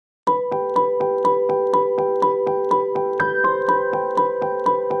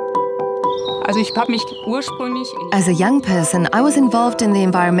As a young person, I was involved in the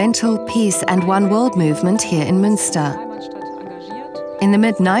environmental, peace and One World movement here in Münster. In the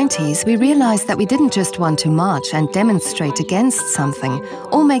mid-90s, we realized that we didn't just want to march and demonstrate against something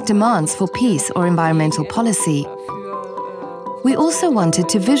or make demands for peace or environmental policy. We also wanted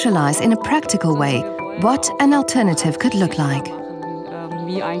to visualize in a practical way what an alternative could look like.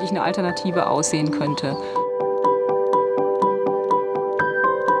 Wie eigentlich eine Alternative aussehen könnte.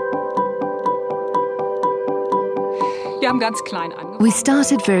 We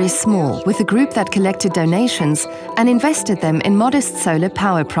started very small, with a group that collected donations and invested them in modest solar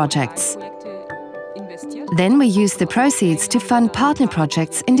power projects. Then we used the proceeds to fund partner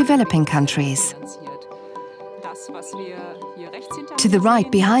projects in developing countries. To the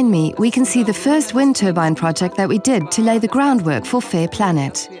right behind me, we can see the first wind turbine project that we did to lay the groundwork for Fair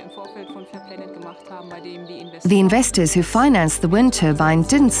Planet. The investors who financed the wind turbine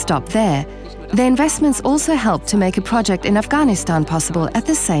didn't stop there. Their investments also helped to make a project in Afghanistan possible at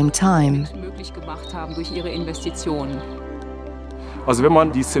the same time.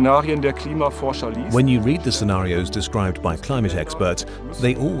 When you read the scenarios described by climate experts,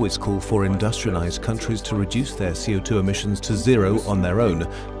 they always call for industrialized countries to reduce their CO2 emissions to zero on their own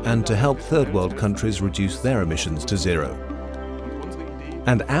and to help third world countries reduce their emissions to zero.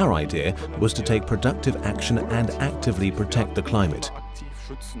 And our idea was to take productive action and actively protect the climate.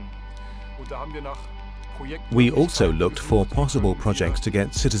 We also looked for possible projects to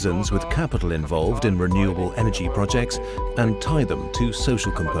get citizens with capital involved in renewable energy projects and tie them to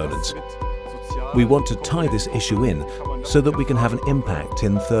social components. We want to tie this issue in so that we can have an impact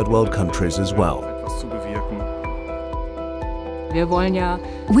in third world countries as well.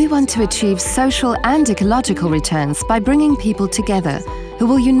 We want to achieve social and ecological returns by bringing people together who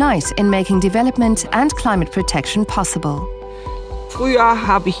will unite in making development and climate protection possible.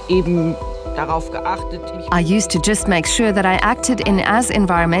 I used to just make sure that I acted in as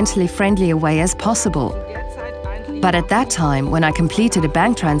environmentally friendly a way as possible. But at that time, when I completed a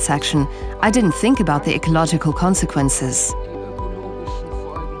bank transaction, I didn't think about the ecological consequences.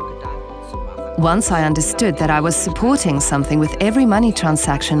 Once I understood that I was supporting something with every money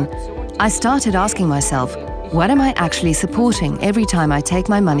transaction, I started asking myself, what am I actually supporting every time I take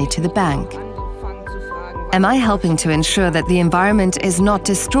my money to the bank? Am I helping to ensure that the environment is not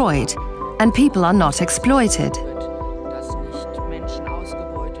destroyed and people are not exploited?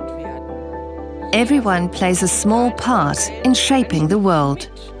 Everyone plays a small part in shaping the world.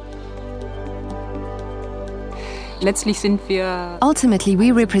 Ultimately,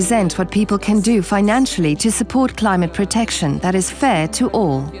 we represent what people can do financially to support climate protection that is fair to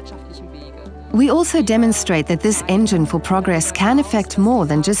all. We also demonstrate that this engine for progress can affect more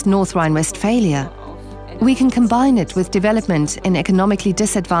than just North Rhine-Westphalia. We can combine it with development in economically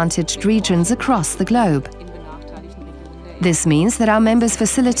disadvantaged regions across the globe. This means that our members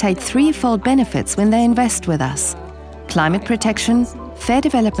facilitate threefold benefits when they invest with us: climate protection, fair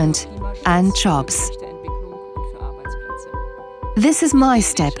development, and jobs. This is my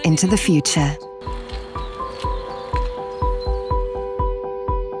step into the future.